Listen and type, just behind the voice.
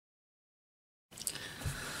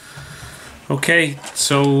Okay,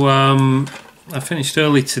 so I finished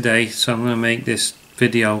early today, so I'm going to make this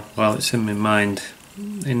video while it's in my mind.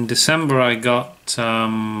 In December I got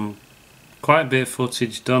quite a bit of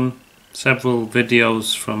footage done, several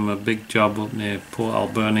videos from a big job up near Port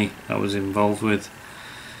Alberni I was involved with,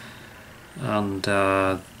 and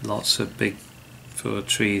lots of big fir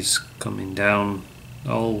trees coming down,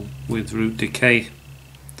 all with root decay.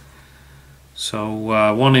 So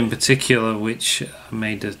one in particular which I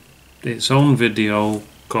made its own video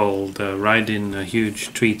called Riding a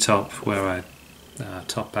Huge Treetop, where I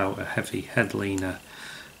top out a heavy head leaner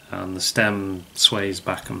and the stem sways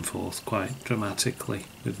back and forth quite dramatically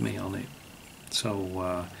with me on it.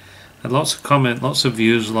 So had lots of comments, lots of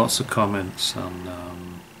views, lots of comments on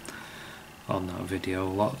that video,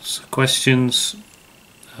 lots of questions,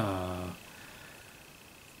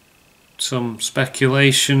 some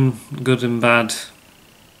speculation, good and bad.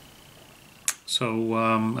 So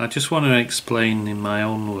I just want to explain in my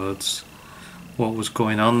own words what was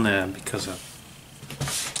going on there, because I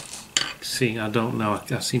don't know,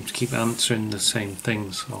 I seem to keep answering the same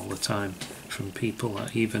things all the time from people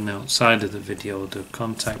that even outside of the video they're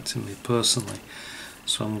contacting me personally.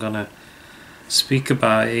 So I'm gonna speak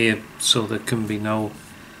about it here so there can be no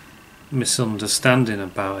misunderstanding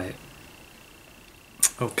about it.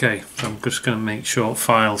 Okay, so I'm just going to make short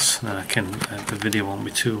files and the video won't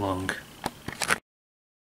be too long.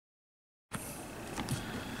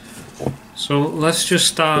 So let's just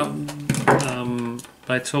start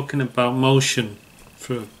by talking about motion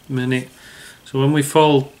for a minute. So when we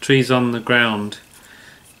fall trees on the ground,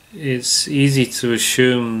 it's easy to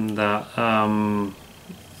assume that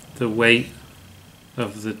the weight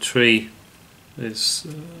of the tree is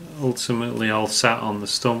ultimately all sat on the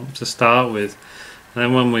stump to start with. And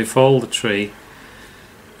then when we fall the tree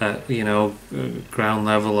at ground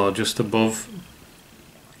level or just above,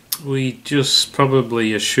 we just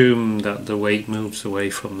probably assume that the weight moves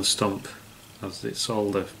away from the stump, as it's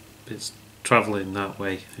travelling that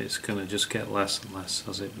way. It's going to just get less and less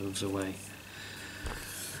as it moves away.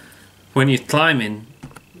 When you're climbing,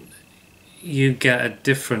 you get a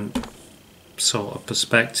different sort of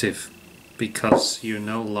perspective, because you're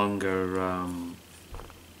no longer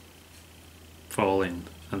falling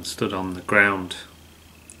and stood on the ground,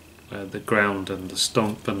 where the ground and the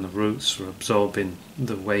stump and the roots are absorbing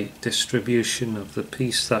the weight distribution of the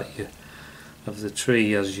piece of the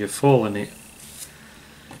tree as you're falling it.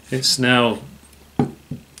 It's now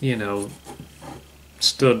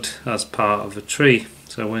stood as part of a tree.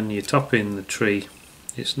 So when you're topping the tree,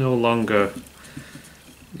 it's no longer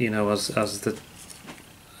as the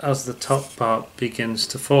top part begins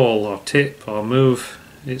to fall or tip or move,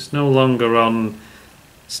 it's no longer on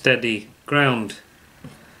steady ground,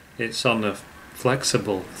 it's on a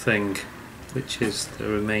flexible thing, which is the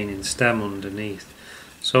remaining stem underneath.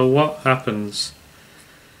 So what happens,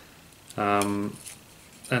 and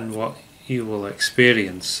what you will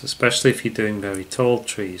experience, especially if you're doing very tall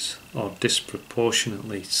trees or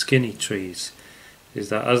disproportionately skinny trees, is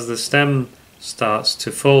that as the stem starts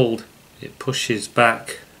to fold, it pushes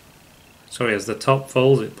back. Sorry, as the top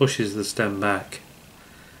folds, it pushes the stem back,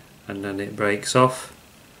 and then it breaks off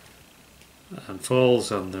and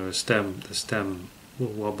falls under a stem. The stem will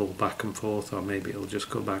wobble back and forth, or maybe it'll just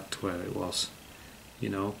go back to where it was.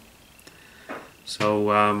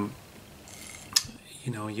 So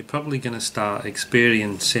you're probably going to start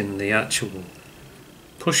experiencing the actual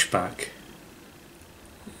pushback,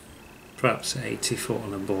 perhaps 80 foot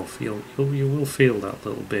and above. You will feel that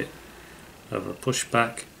little bit of a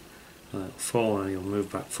pushback, and it'll fall and you'll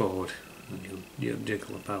move back forward, and you'll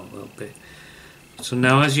jiggle about a little bit. So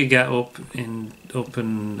now as you get up and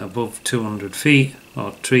above 200 feet,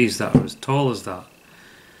 or trees that are as tall as that,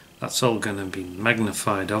 that's all going to be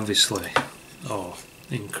magnified, obviously, or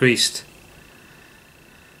increased,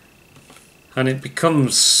 and it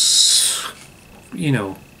becomes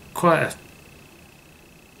quite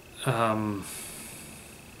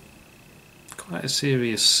a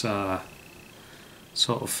serious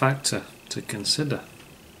sort of factor to consider.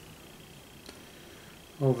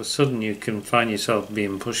 All of a sudden you can find yourself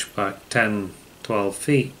being pushed back 10, 12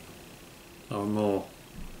 feet or more.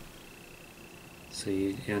 So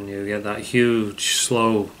you get that huge,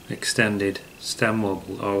 slow, extended stem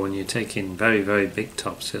wobble, or when you're taking very, very big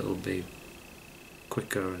tops, it'll be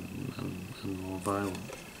quicker and more violent.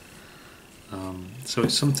 So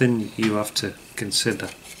it's something you have to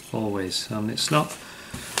consider always, and it's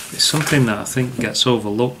something that I think gets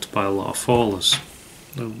overlooked by a lot of fallers.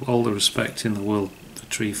 All the respect in the world for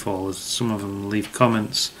tree fallers. Some of them leave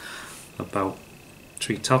comments about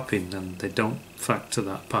tree topping, then they don't factor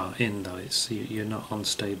that part in. Though you're not on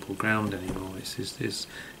stable ground anymore.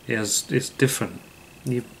 It's different.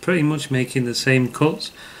 You're pretty much making the same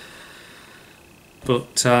cuts,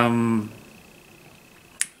 but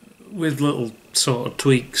with little sort of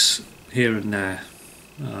tweaks here and there.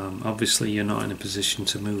 Obviously you're not in a position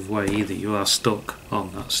to move away either, you are stuck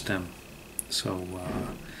on that stem. So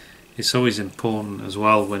it's always important as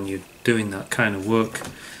well when you're doing that kind of work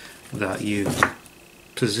that you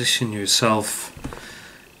position yourself,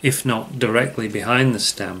 if not directly behind the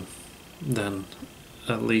stem, then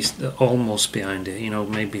at least almost behind it. You know,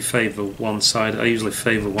 maybe favour one side. I usually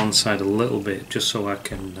favour one side a little bit just so I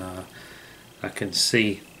can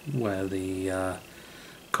see where the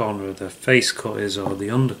corner of the face cut is or the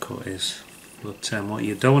undercut is. But what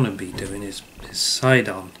you don't want to be doing is side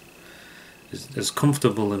on, as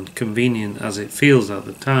comfortable and convenient as it feels at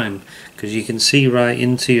the time, because you can see right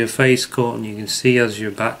into your face cut and you can see as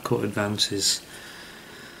your back cut advances.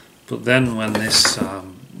 But then when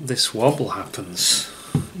this wobble happens,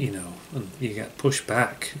 you know, and you get pushed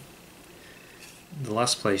back, the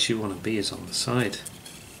last place you want to be is on the side.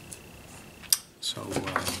 So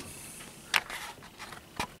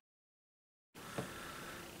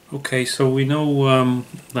okay, so we know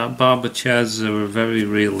that barber chairs are a very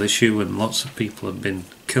real issue and lots of people have been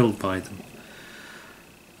killed by them.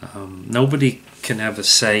 Nobody can ever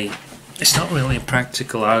say, it's not really a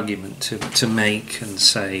practical argument to make and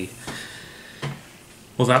say,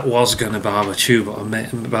 well, that was going to barber chair,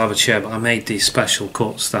 but I made these special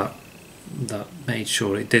cuts that made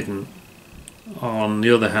sure it didn't. On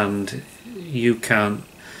the other hand, you can't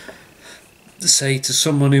say to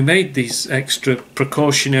someone who made these extra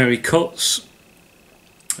precautionary cuts,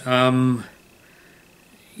 you know,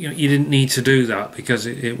 you didn't need to do that because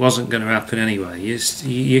it wasn't going to happen anyway.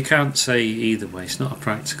 You can't say either way. It's not a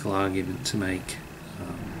practical argument to make.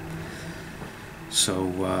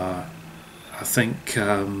 I think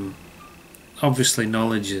obviously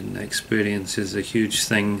knowledge and experience is a huge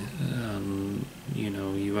thing. You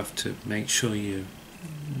know, you have to make sure you're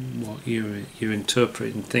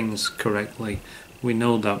interpreting things correctly. We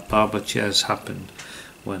know that barber chairs happen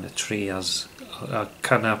when a tree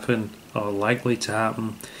can happen or likely to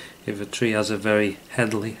happen if a tree has a very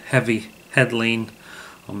heavy head lean,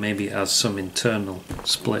 or maybe it has some internal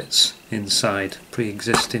splits inside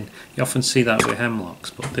pre-existing. You often see that with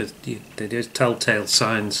hemlocks, but there's telltale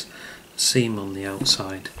signs, seam on the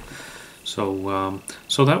outside. So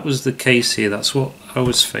that was the case here. That's what I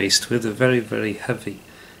was faced with, a very, very heavy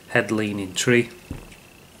head leaning tree,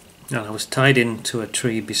 and I was tied into a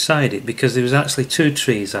tree beside it because there was actually two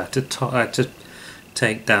trees I had to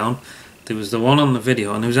take down. There was the one on the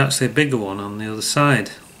video and there was actually a bigger one on the other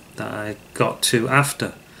side that I got to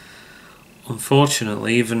after.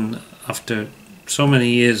 Unfortunately, even after so many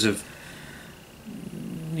years of,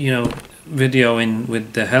 you know, videoing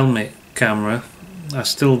with the helmet camera, I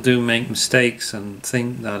still do make mistakes and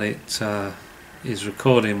think that it is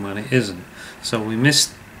recording when it isn't. So we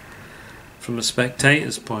missed, from a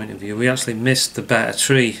spectator's point of view, we actually missed the better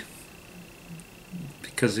tree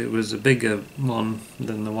because it was a bigger one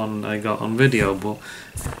than the one I got on video. But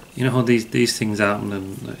you know how these things happen,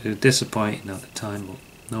 and it was disappointing at the time, but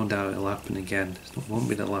no doubt it'll happen again. It won't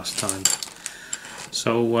be the last time.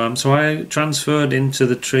 So I transferred into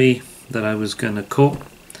the tree that I was going to cut.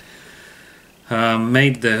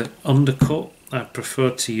 Made the undercut. I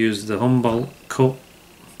prefer to use the Humboldt cut.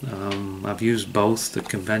 I've used both, the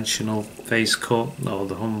conventional face cut or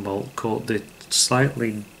the Humboldt cut. They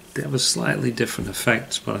have a slightly different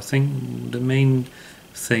effect, but I think the main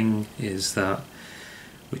thing is that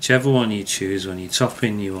whichever one you choose, when you're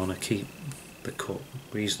topping, you want to keep the cut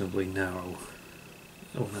reasonably narrow.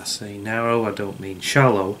 When I say narrow, I don't mean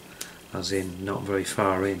shallow, as in not very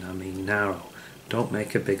far in. I mean narrow. Don't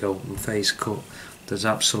make a big open face cut. There's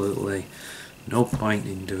absolutely no point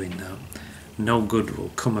in doing that. No good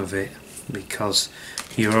will come of it, because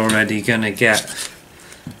you're already going to get,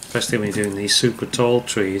 especially when you're doing these super tall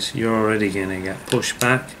trees, you're already going to get pushed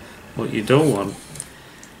back. What you don't want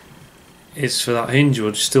is for that hinge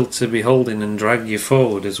wood still to be holding and drag you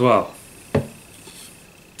forward as well.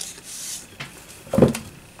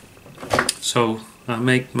 So I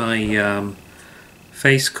make my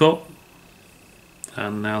face cut,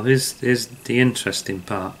 and now here's the interesting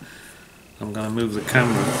part. I'm going to move the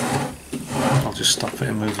camera. I'll just stop it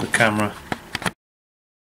and move the camera.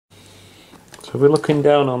 So we're looking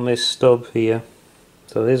down on this stub here.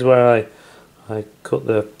 So this is where I cut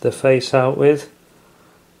the face out with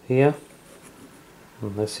here,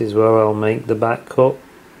 and this is where I'll make the back cut,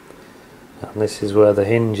 and this is where the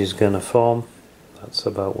hinge is going to form. That's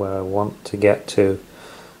about where I want to get to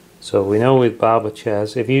So we know with barber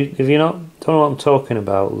chairs, if you don't know what I'm talking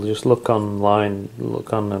about, just look online,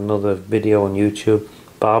 look on another video on YouTube,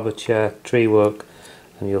 barber chair, tree work,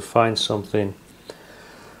 and you'll find something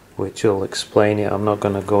which will explain it. I'm not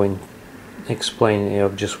going to go in explaining it, I'll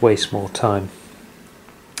just waste more time.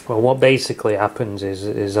 Well, what basically happens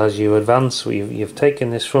is as you advance, you've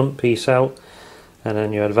taken this front piece out, and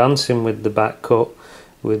then you're advancing with the back cut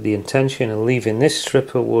with the intention of leaving this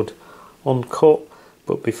strip of wood uncut.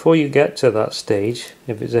 But before you get to that stage,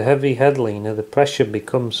 if it's a heavy head leaner, the pressure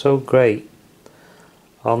becomes so great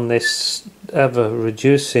on this ever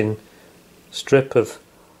reducing strip of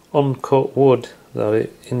uncut wood that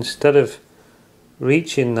it, instead of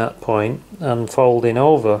reaching that point and folding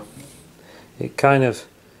over, it kind of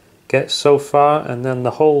gets so far, and then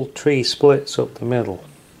the whole tree splits up the middle,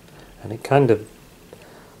 and it kind of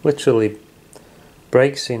literally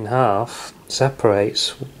breaks in half,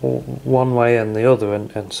 separates one way and the other,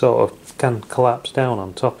 and sort of can collapse down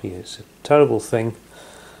on top of you. It's a terrible thing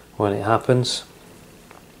when it happens,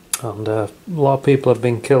 and a lot of people have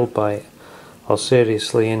been killed by it or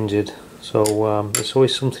seriously injured. So it's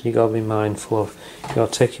always something you got to be mindful of. You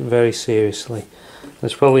got to take it very seriously.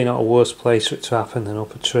 There's probably not a worse place for it to happen than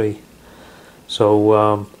up a tree.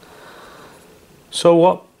 So so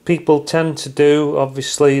what people tend to do,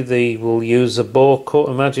 obviously they will use a bore cut.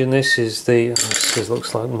 Imagine this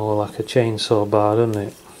looks like more like a chainsaw bar, doesn't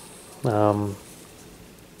it?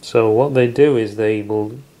 So what they do is they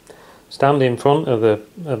will stand in front of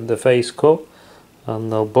the face cut,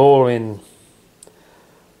 and they'll bore in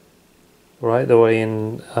right the way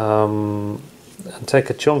in, and take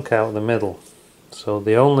a chunk out of the middle. So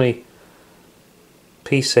the only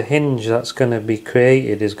piece of hinge that's going to be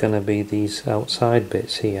created is going to be these outside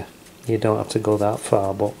bits here. You don't have to go that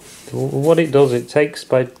far, but what it does, it takes,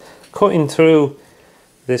 by cutting through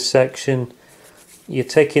this section, you're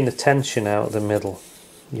taking the tension out of the middle.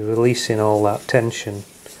 You're releasing all that tension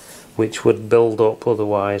which would build up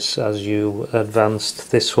otherwise as you advanced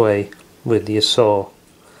this way with your saw.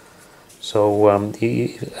 So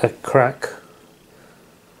a crack,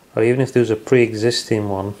 or even if there's a pre-existing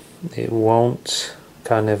one, it won't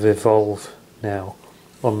kind of evolve now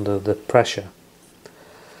under the pressure.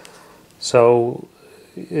 So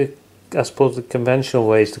I suppose the conventional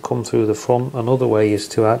way is to come through the front. Another way is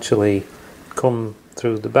to actually come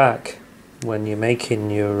through the back when you're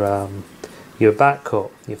making your back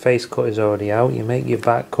cut. Your face cut is already out, you make your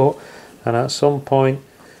back cut, and at some point,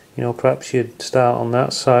 you know, perhaps you'd start on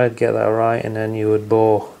that side, get that right, and then you would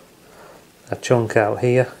bore a chunk out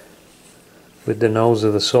here with the nose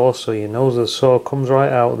of the saw, so your nose of the saw comes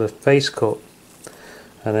right out of the face cut,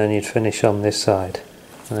 and then you'd finish on this side,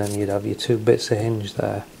 and then you'd have your two bits of hinge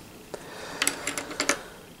there.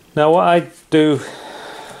 Now what I do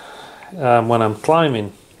when I'm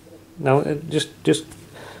climbing, now just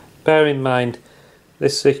bear in mind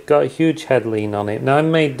this has got a huge head lean on it. Now I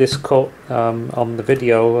made this cut on the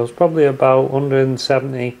video, I was probably about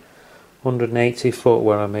 170, 180 foot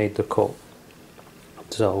where I made the cut.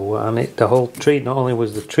 So the whole tree, not only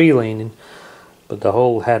was the tree leaning, but the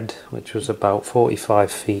whole head, which was about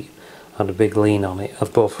 45 feet, had a big lean on it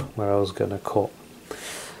above where I was going to cut.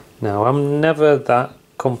 Now I'm never that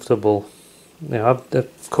comfortable. You know,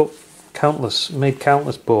 I've made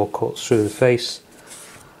countless bore cuts through the face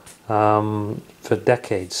for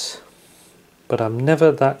decades, but I'm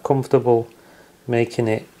never that comfortable making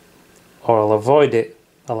it, or I'll avoid it.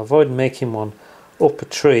 I'll avoid making one up a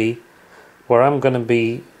tree where I'm going to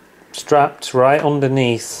be strapped right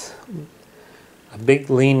underneath a big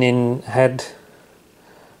leaning head,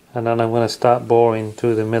 and then I'm going to start boring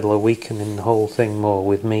through the middle, weakening the whole thing more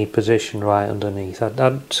with me positioned right underneath.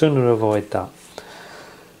 I'd sooner avoid that.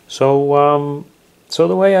 So so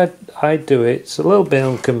the way I do it, it's a little bit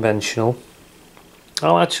unconventional.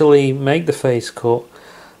 I'll actually make the face cut,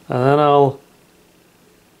 and then I'll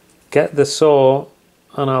get the saw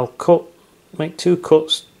and I'll make two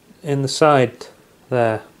cuts in the side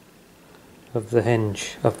there of the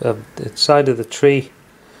hinge, of the side of the tree,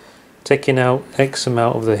 taking out X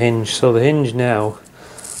amount of the hinge. So the hinge now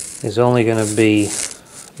is only going to be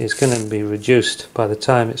reduced by the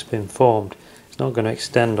time it's been formed. It's not going to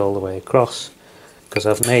extend all the way across because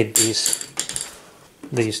I've made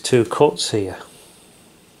these two cuts here.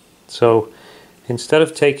 So instead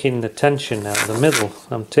of taking the tension out of the middle,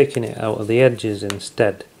 I'm taking it out of the edges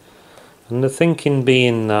instead. And the thinking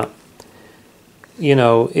being that, you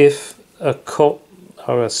know, if a cut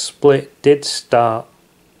or a split did start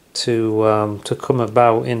to come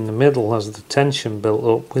about in the middle as the tension built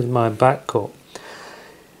up with my back cut,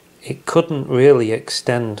 it couldn't really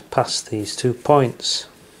extend past these 2 points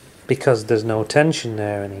because there's no tension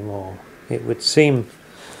there anymore. It would seem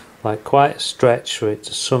like quite a stretch for it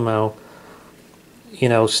to somehow, you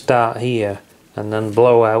know, start here and then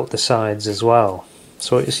blow out the sides as well.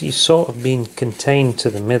 So you're sort of being contained to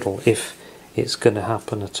the middle if it's going to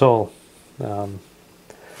happen at all. Now,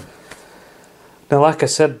 like I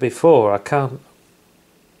said before, I can't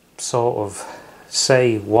sort of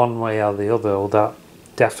say one way or the other, or that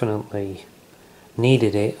definitely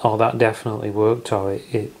needed it, or that definitely worked, or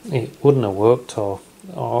it wouldn't have worked, or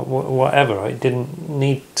whatever. It didn't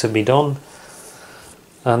need to be done,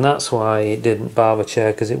 and that's why it didn't barber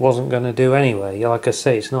chair, because it wasn't going to do anyway. Like I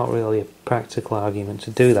say, it's not really a practical argument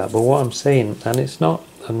to do that, but what I'm saying, and it's not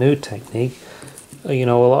a new technique, you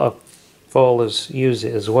know, a lot of fallers use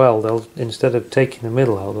it as well. They'll, instead of taking the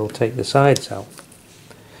middle out, they'll take the sides out.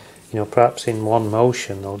 You know, perhaps in one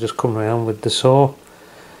motion they'll just come around with the saw,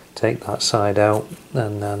 take that side out,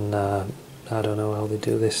 and then I don't know how they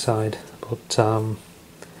do this side, but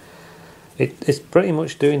it's pretty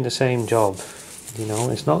much doing the same job. You know,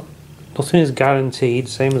 it's not, nothing is guaranteed,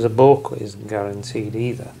 same as a bow cut isn't guaranteed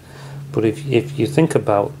either. But if you think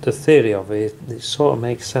about the theory of it, it sort of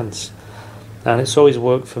makes sense, and it's always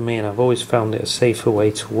worked for me, and I've always found it a safer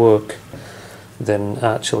way to work than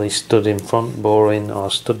actually stood in front boring or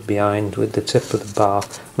stood behind with the tip of the bar.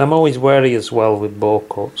 And I'm always wary as well with bow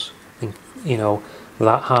cuts, you know,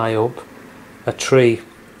 that high up a tree,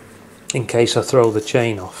 in case I throw the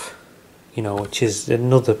chain off, you know, which is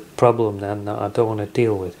another problem then that I don't want to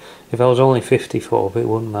deal with. If I was only 54, it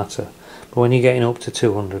wouldn't matter, but when you're getting up to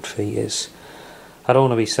 200 feet, I don't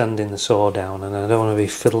want to be sending the saw down, and I don't want to be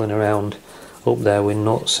fiddling around up there with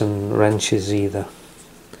nuts and wrenches either.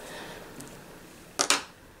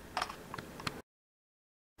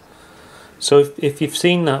 So if you've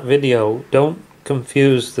seen that video, don't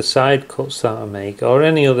confuse the side cuts that I make, or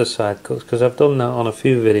any other side cuts, because I've done that on a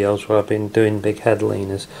few videos where I've been doing big head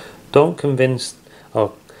leaners. Don't convince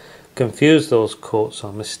or confuse those cuts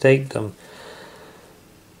or mistake them,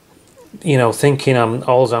 you know, thinking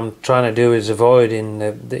all I'm trying to do is avoiding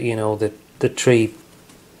the tree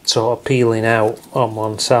sort of peeling out on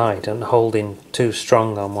one side and holding too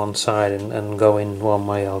strong on one side and going one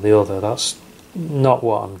way or the other. That's not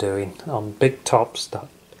what I'm doing. On big tops, that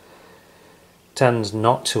tends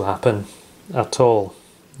not to happen at all.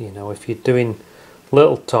 You know, if you're doing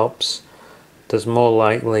little tops, there's more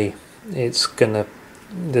likely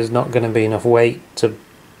there's not going to be enough weight to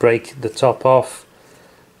break the top off,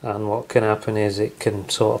 and what can happen is it can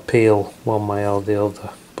sort of peel one way or the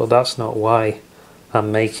other. But that's not why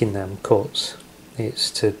I'm making them cuts. It's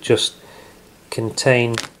to just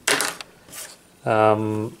contain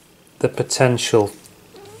the potential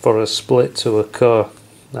for a split to occur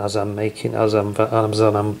as I'm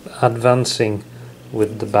advancing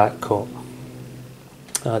with the back cut.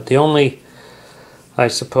 The only, I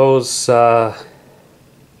suppose,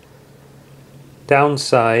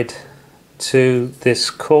 downside to this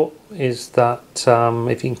cut is that,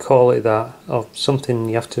 if you can call it that, or something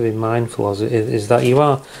you have to be mindful of, is that you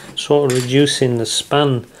are sort of reducing the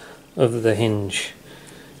span of the hinge.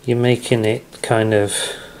 You're making it kind of,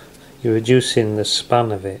 you're reducing the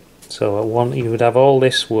span of it. So at one, you would have all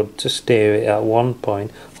this wood to steer it at one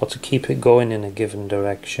point, or to keep it going in a given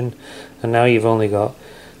direction, and now you've only got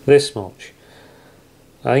this much.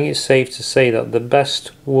 I think it's safe to say that the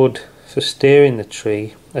best wood for steering the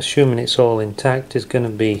tree, assuming it's all intact, is going to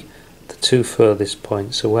be the two furthest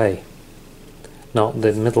points away. Not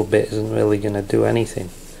the middle bit isn't really going to do anything.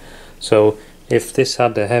 So if this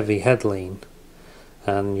had a heavy head lean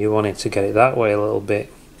and you wanted to get it that way a little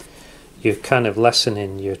bit, you're kind of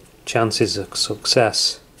lessening your chances of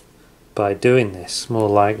success by doing this. More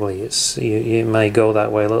likely you may go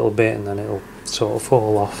that way a little bit and then it'll sort of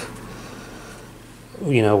fall off,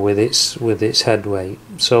 you know, with its head weight.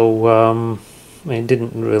 So it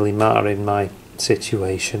didn't really matter in my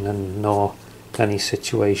situation, and nor any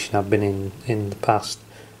situation I've been in the past.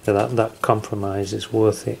 That compromise is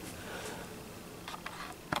worth it.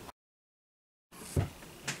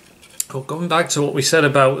 Well, going back to what we said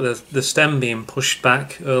about the stem being pushed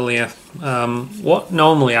back earlier, what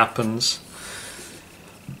normally happens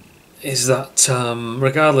is that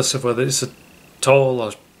regardless of whether it's a tall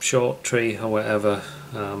or short tree or whatever,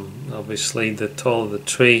 obviously the taller the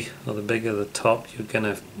tree or the bigger the top, you're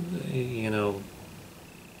gonna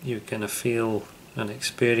feel and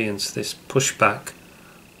experience this pushback,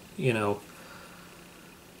 you know,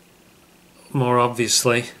 more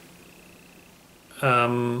obviously.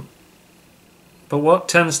 But what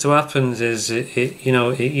tends to happen is it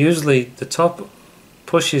usually the top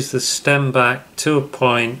pushes the stem back to a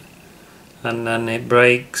point, and then it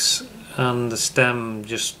breaks, and the stem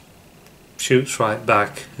just shoots right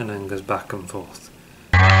back and then goes back and forth.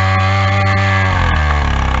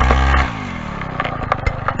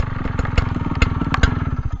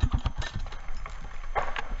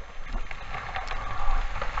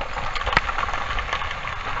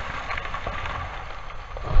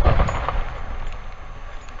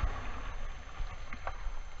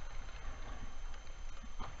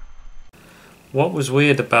 What was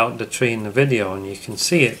weird about the tree in the video, and you can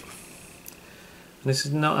see it, and this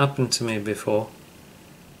has not happened to me before,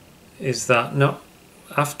 is that not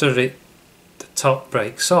after the top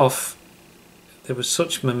breaks off, there was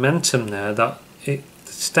such momentum there that the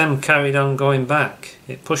stem carried on going back.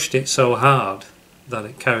 It pushed it so hard that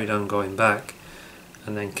it carried on going back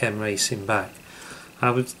and then came racing back.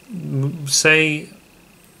 I would say,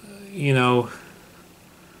 you know,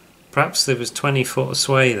 perhaps there was 20 foot of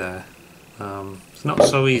sway there. It's not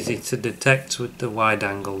so easy to detect with the wide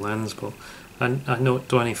angle lens, but I know what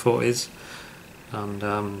 20 foot is,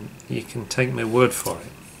 and you can take my word for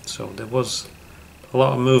it. So there was a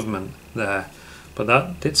lot of movement there, but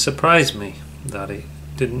that did surprise me that it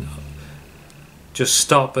didn't just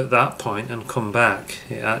stop at that point and come back.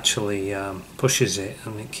 It actually pushes it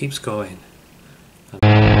and it keeps going.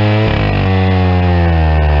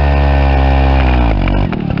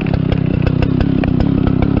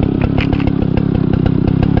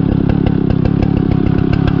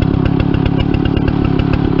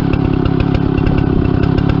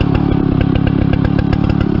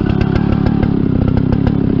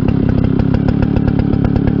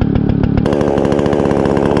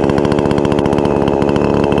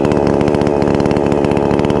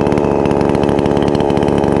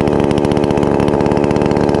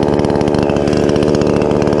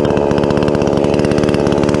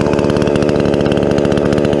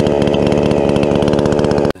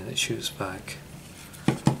 Shoots back.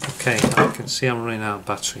 Okay, I can see I'm running out of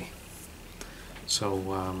battery,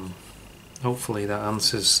 so hopefully that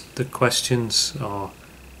answers the questions or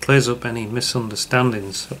clears up any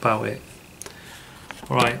misunderstandings about it.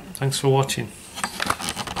 Alright, thanks for watching.